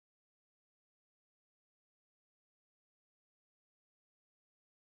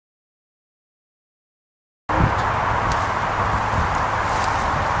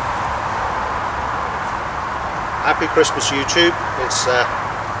Happy Christmas YouTube. It's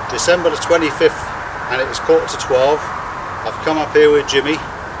December the 25th and it is 11:45. I've come up here with Jimmy,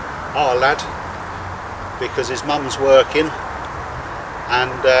 our lad, because his mum's working,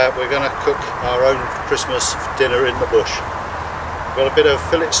 and we're going to cook our own Christmas dinner in the bush. We've got a bit of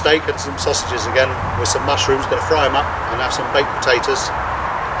fillet steak and some sausages again with some mushrooms. Going to fry them up and have some baked potatoes,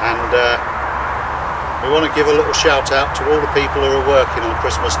 and we want to give a little shout out to all the people who are working on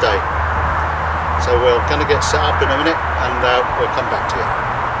Christmas Day. So we're going to get set up in a minute and we'll come back to you.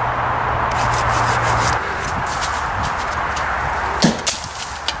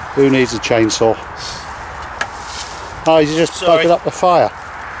 Who needs a chainsaw? Oh, he's just plugging up the fire.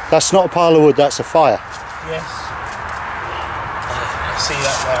 That's not a pile of wood, that's a fire. Yes. I see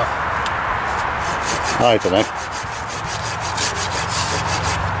that now. I don't know.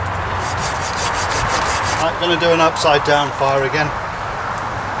 I'm going to do an upside down fire again.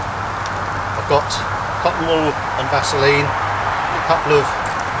 I've got cotton wool and Vaseline, a couple of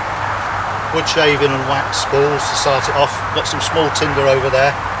wood shaving and wax balls to start it off. Got some small tinder over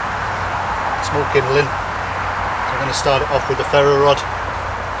there, small kindling. So I'm going to start it off with the ferro rod.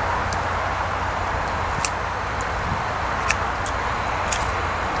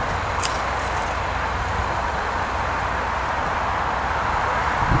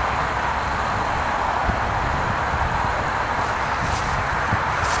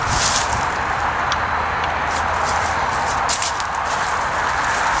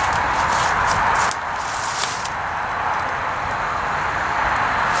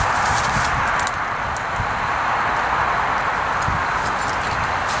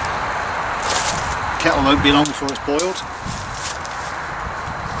 Kettle won't be long before it's boiled.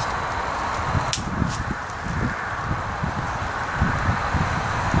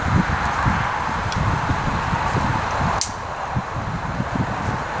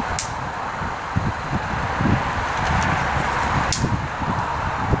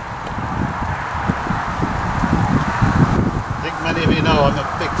 I think many of you know I'm a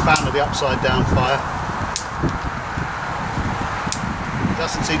big fan of the upside down fire.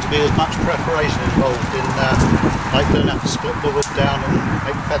 Doesn't seem to be as much preparation involved in like you don't have to split the wood down and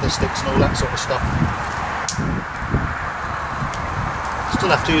make feather sticks and all that sort of stuff. Still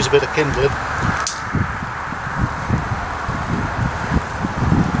have to use a bit of kindling.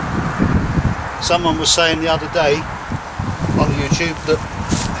 Someone was saying the other day on YouTube that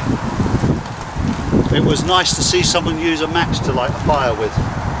it was nice to see someone use a match to light a fire with.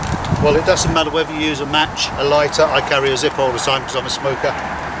 Well, it doesn't matter whether you use a match, a lighter, I carry a zip all the time because I'm a smoker,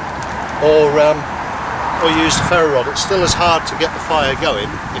 or use the ferro rod. It's still as hard to get the fire going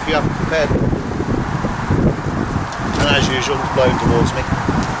if you haven't prepared it. And as usual, it's blowing towards me.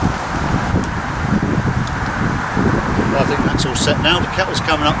 I think that's all set now. The kettle's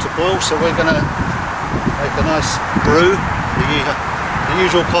coming up to boil, so we're going to make a nice brew, the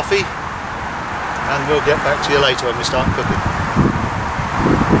usual coffee, and we'll get back to you later when we start cooking.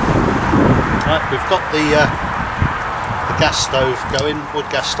 Right, we've got the gas stove going, wood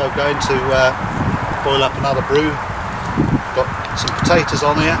gas stove going to boil up another brew. Got some potatoes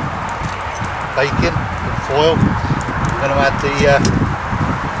on here, bacon, foil. I'm going to add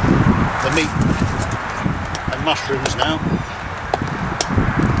the meat and mushrooms now.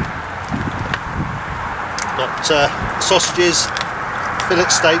 Got sausages, fillet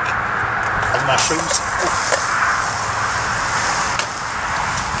steak and mushrooms.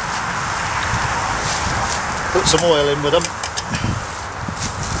 Put some oil in with them.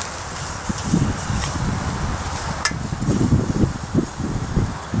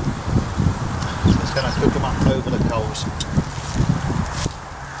 Just going to cook them up over the coals.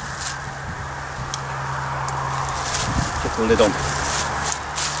 Put the lid on.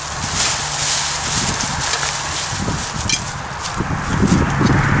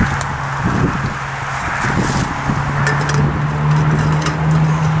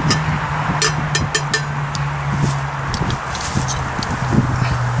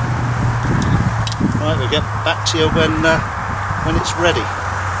 Right, we'll get back to you when it's ready.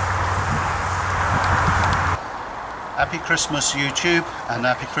 Happy Christmas YouTube, and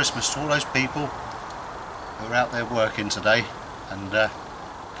happy Christmas to all those people who are out there working today and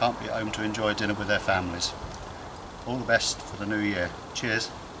can't be at home to enjoy dinner with their families. All the best for the new year. Cheers.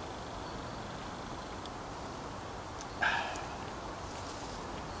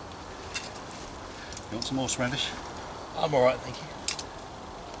 You want some horseradish? I'm alright, thank you.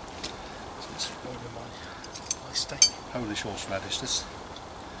 My steak. Polish horseradish, this is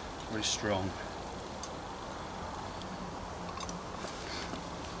very strong.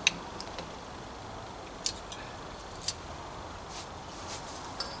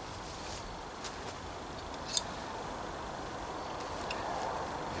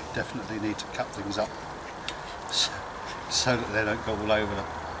 definitely need to cut things up so that they don't go all over the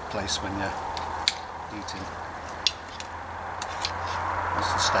place when you're eating.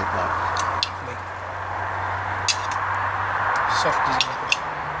 What's the steak like? Lovely. Soft as anything.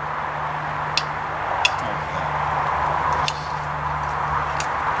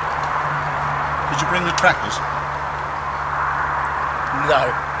 Did you bring the crackers? No.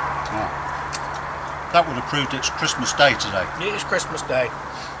 Oh. That would have proved it's Christmas Day today. It is Christmas Day.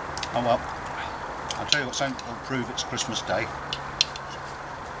 Oh well, I'll tell you what something will prove it's Christmas Day.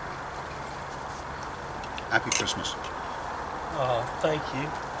 Happy Christmas. Oh, thank you.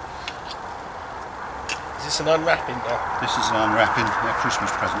 Is this an unwrapping now? This is an unwrapping, a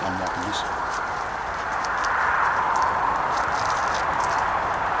Christmas present unwrapping this.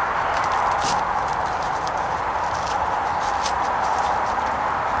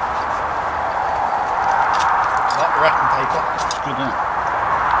 Like the wrapping paper. It's good, isn't it?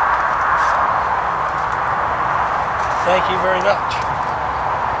 Thank you very much.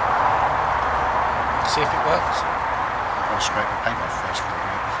 See if it works. I'll scrape the paint off first.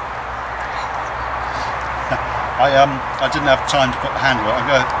 I didn't have time to put the handle on. I'm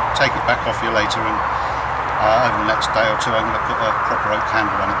going to take it back off you later, and over the next day or two I'm going to put a proper oak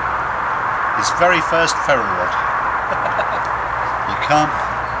handle on it. His very first ferro rod. You can't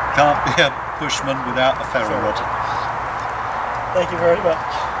be a bushman without a ferro rod. Thank you very much.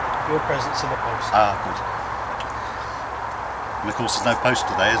 Your present's in the post. Ah, good. And of course there's no post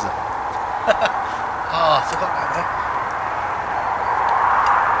today, is there? Ah, I forgot that now.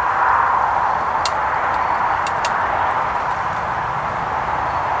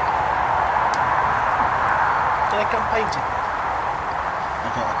 Do they come painted?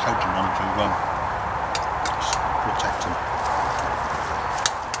 I've got a coating on to protect them.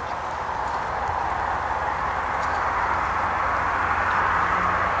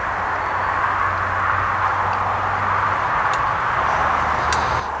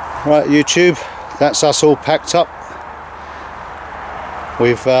 Right, YouTube, that's us all packed up.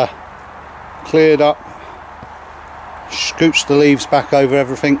 We've cleared up, scooched the leaves back over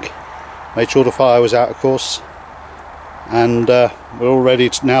everything, made sure the fire was out of course, and we're all ready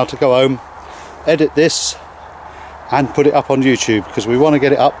now to go home, edit this and put it up on YouTube, because we want to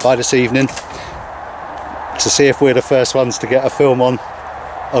get it up by this evening to see if we're the first ones to get a film on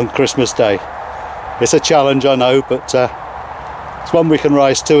Christmas Day. It's a challenge, I know, but it's one we can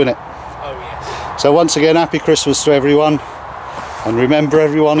rise to, innit? Oh yes. So once again, happy Christmas to everyone, and remember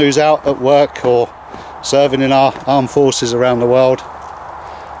everyone who's out at work or serving in our armed forces around the world,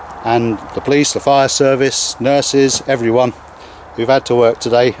 and the police, the fire service, nurses, everyone who've had to work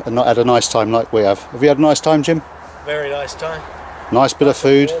today and not had a nice time like we have. Have you had a nice time, Jim? Very nice time. Nice bit of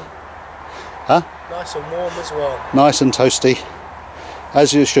food. Huh? Nice and warm as well. Nice and toasty,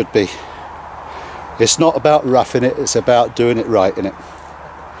 as you should be. It's not about roughing it, it's about doing it right, innit?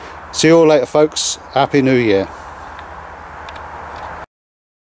 See you all later, folks. Happy New Year.